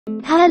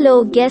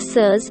Hello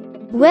guessers,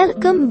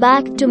 welcome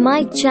back to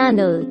my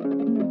channel.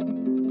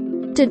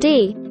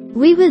 Today,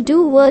 we will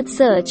do word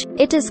search.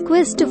 It is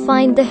quiz to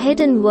find the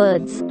hidden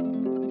words.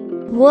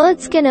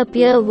 Words can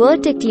appear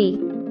vertically,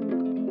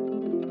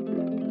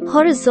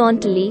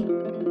 horizontally,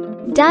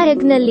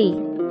 diagonally,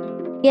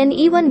 and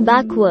even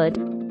backward.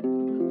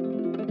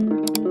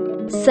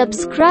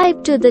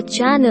 Subscribe to the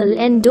channel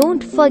and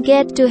don't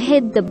forget to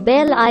hit the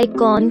bell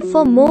icon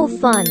for more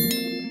fun.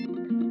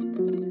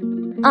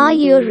 Are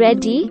you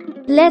ready?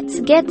 Let's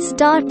get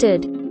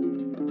started.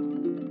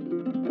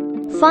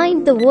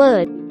 Find the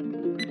word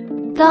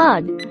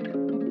card.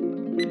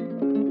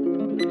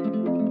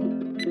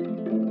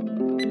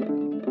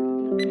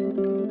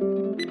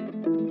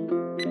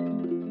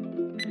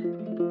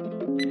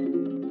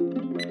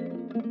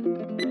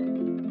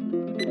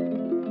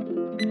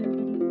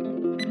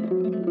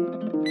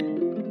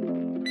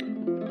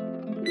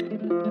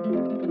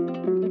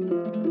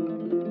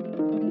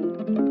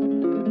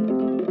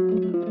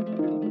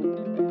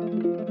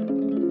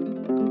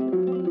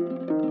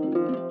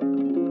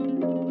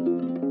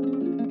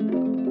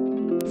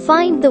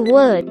 Find the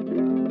word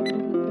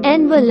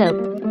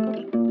envelope.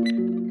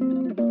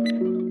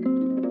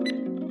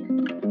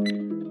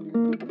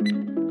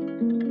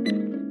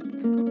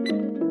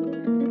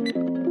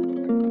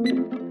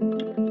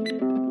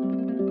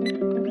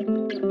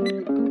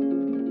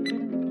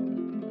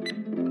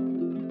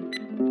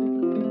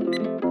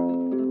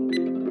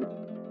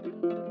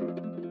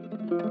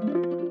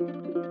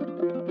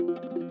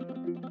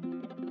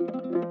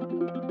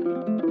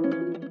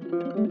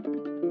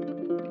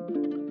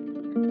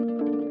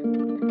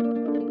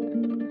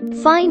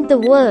 Find the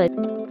word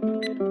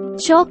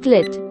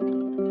chocolate.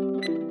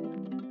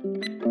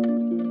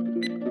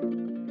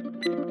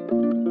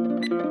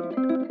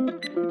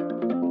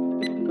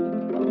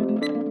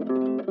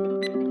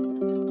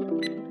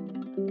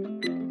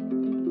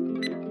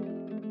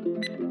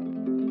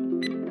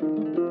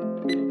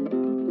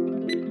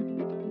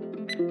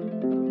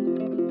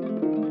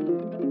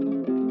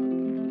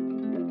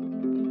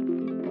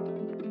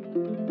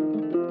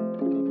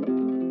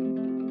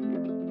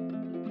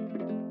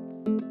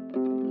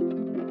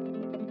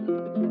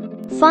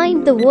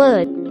 Find the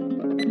word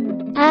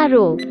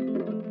arrow.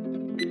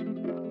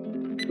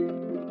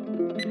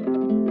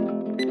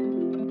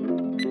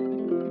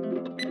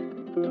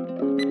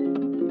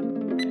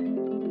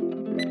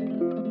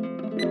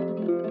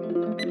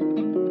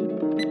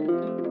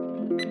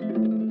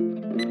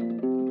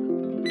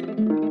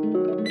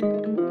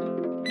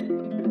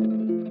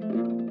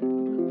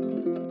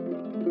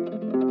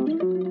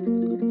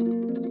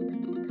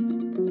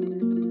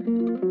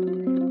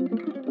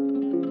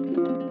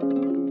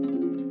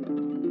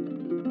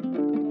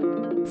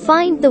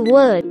 Find the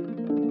word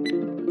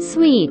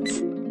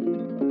sweets.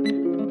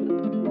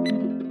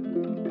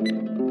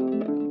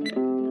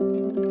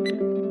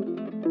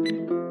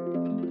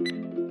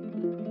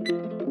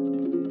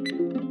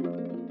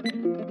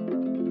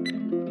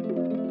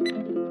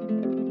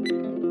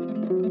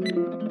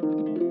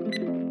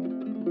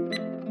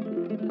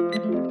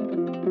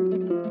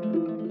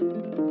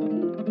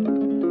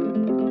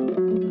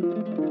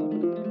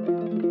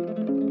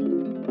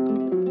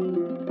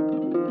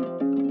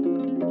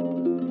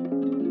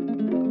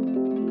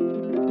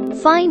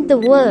 Find the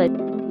word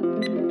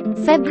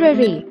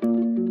February.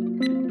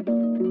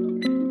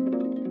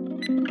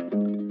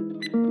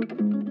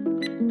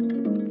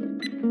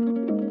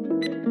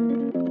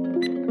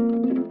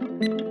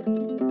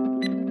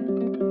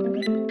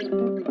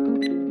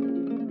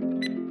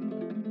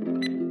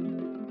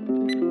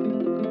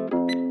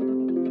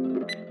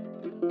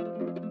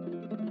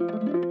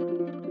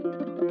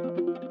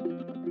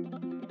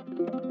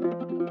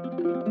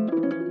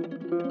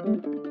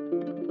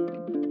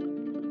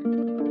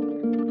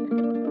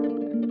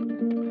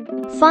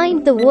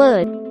 Find the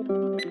word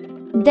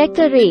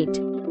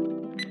decorate.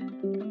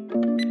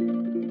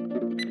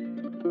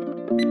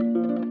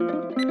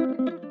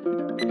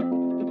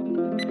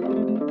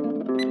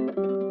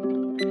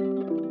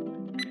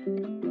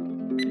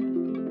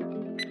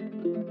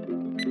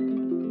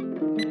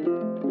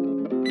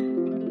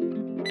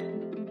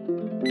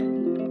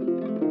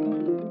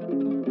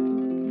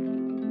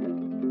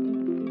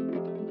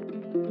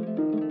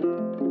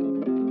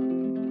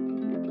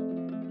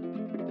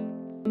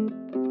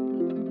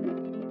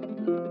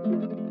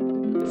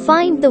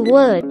 Find the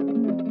word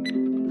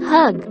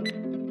hug.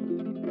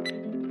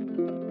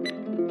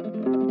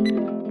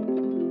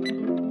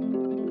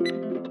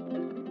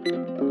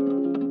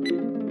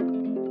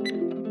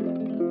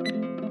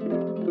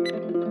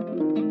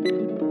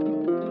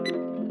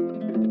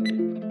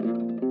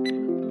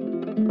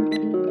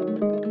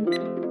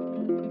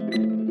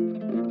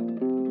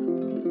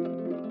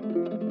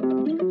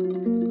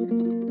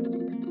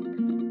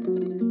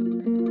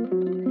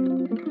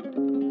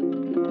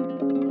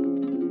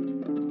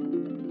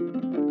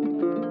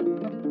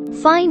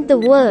 Find the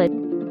word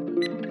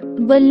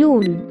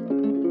balloon.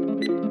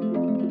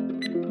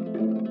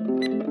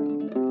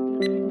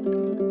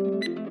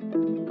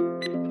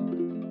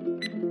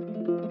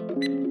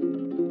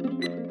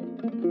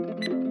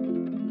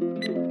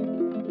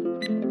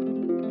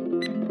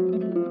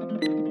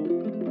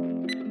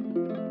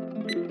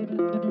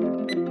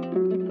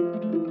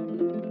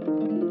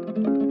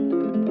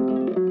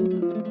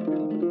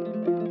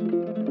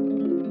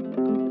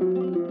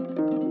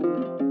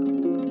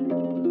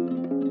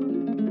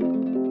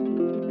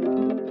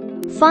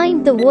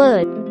 Find the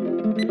word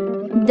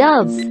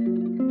doves.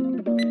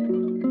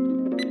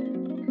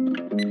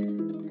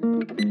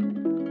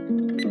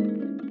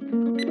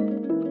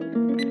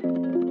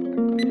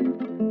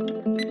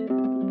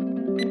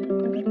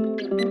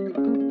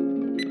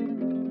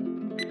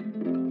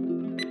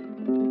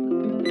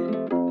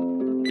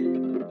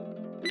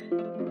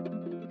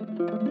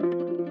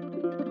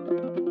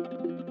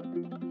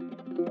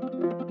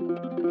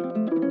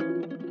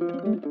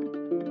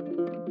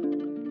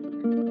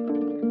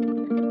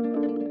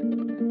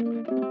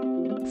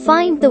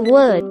 Find the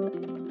word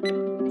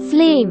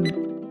flame.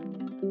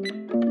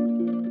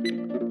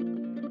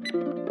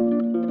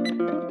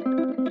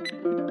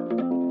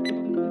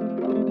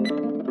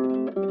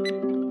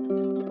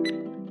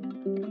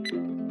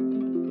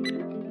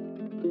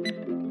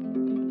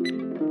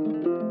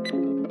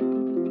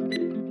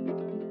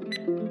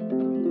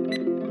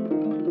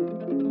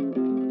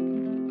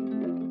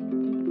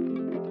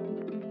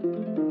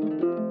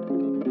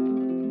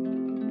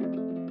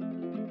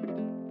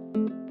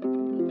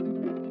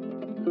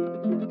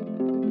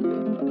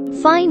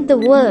 Find the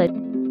word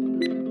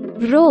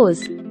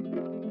rose.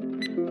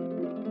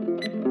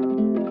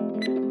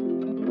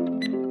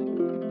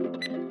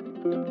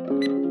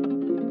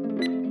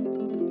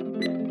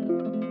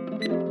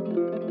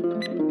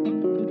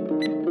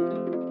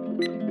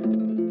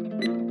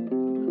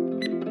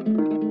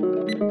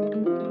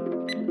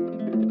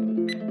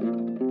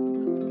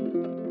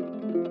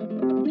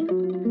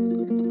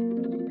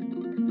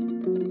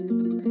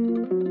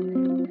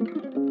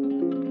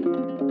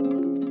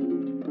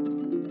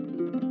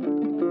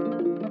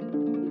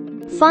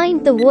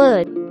 Find the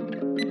word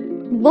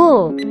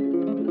bow.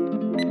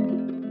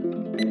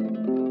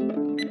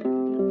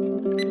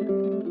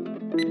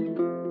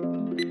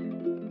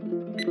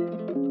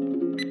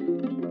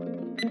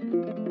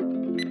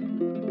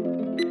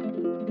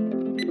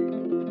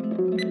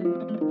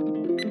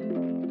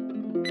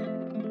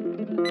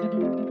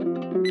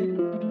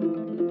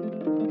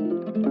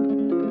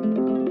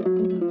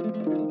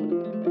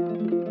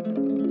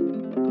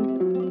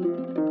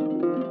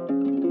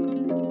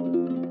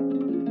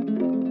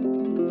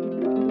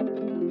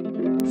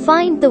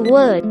 Find the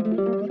word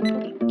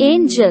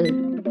angel.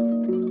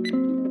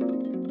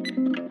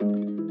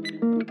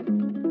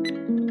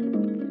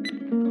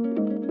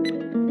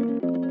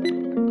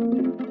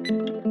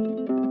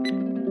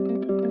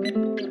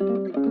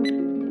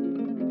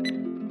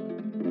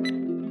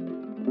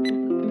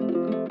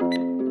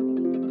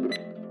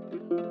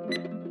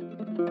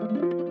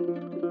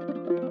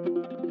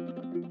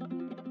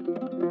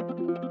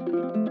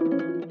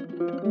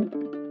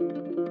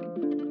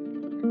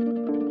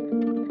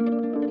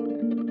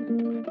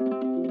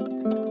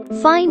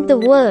 Find the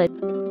word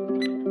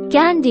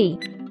candy.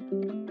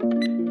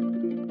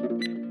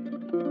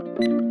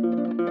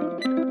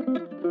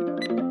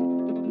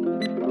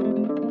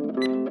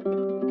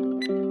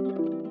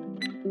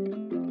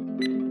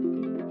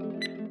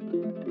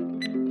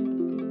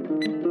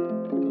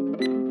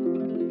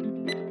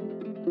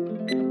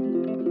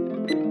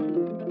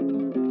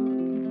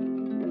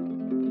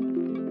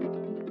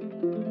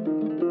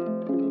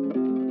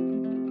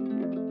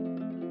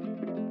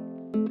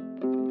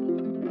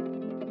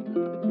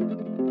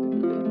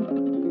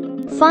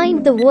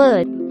 Find the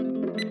word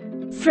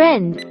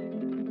friend.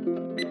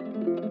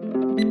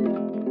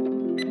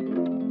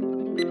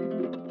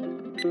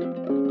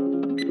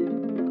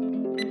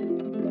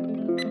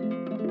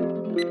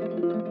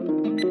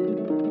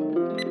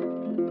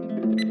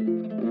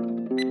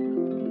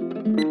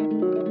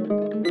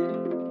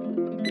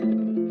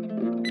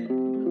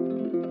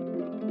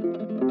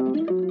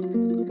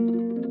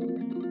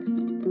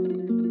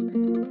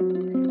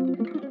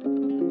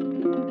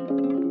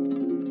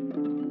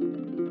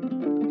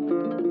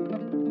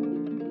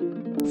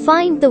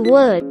 Find the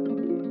word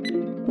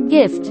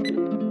gift.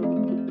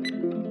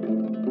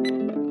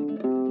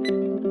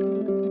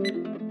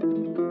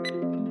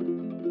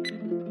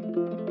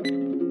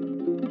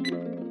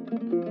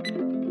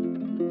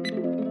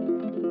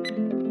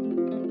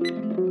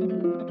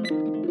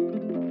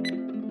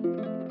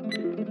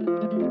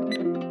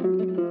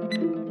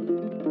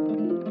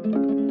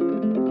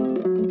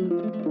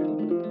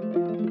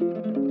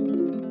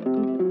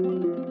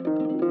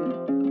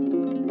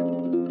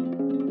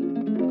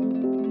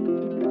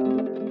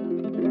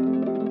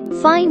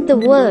 Find the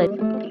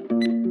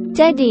word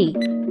teddy.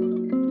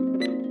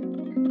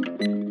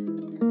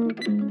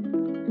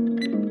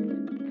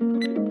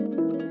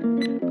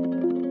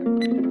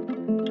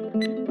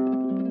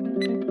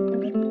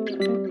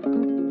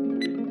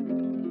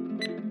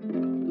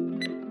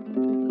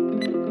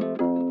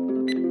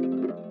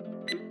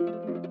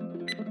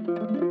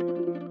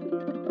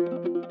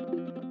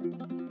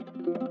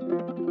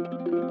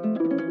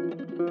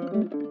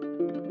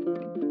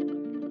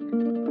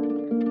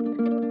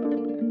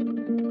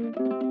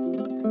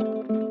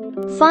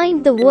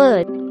 Find the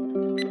word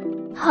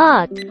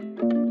heart.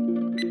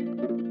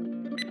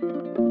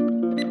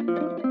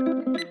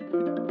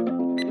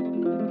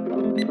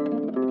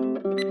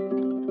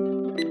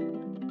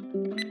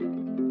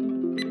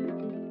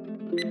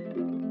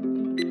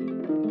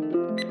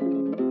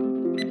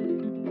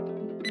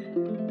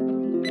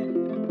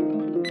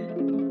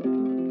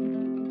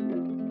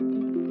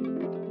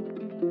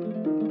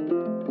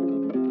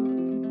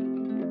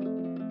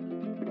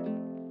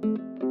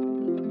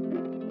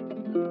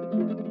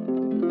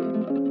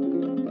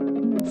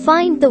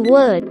 Find the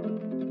word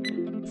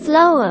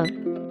flower.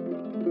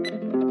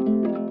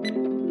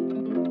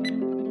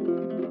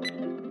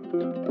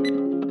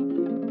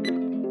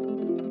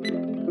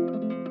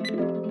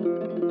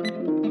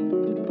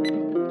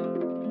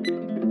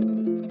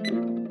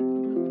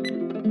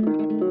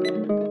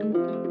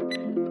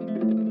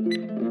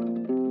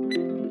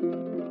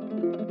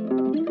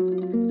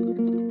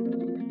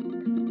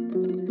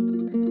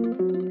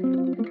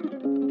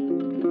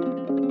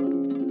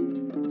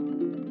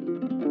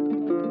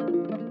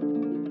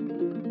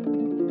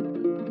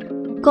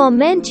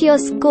 Comment your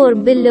score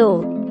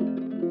below.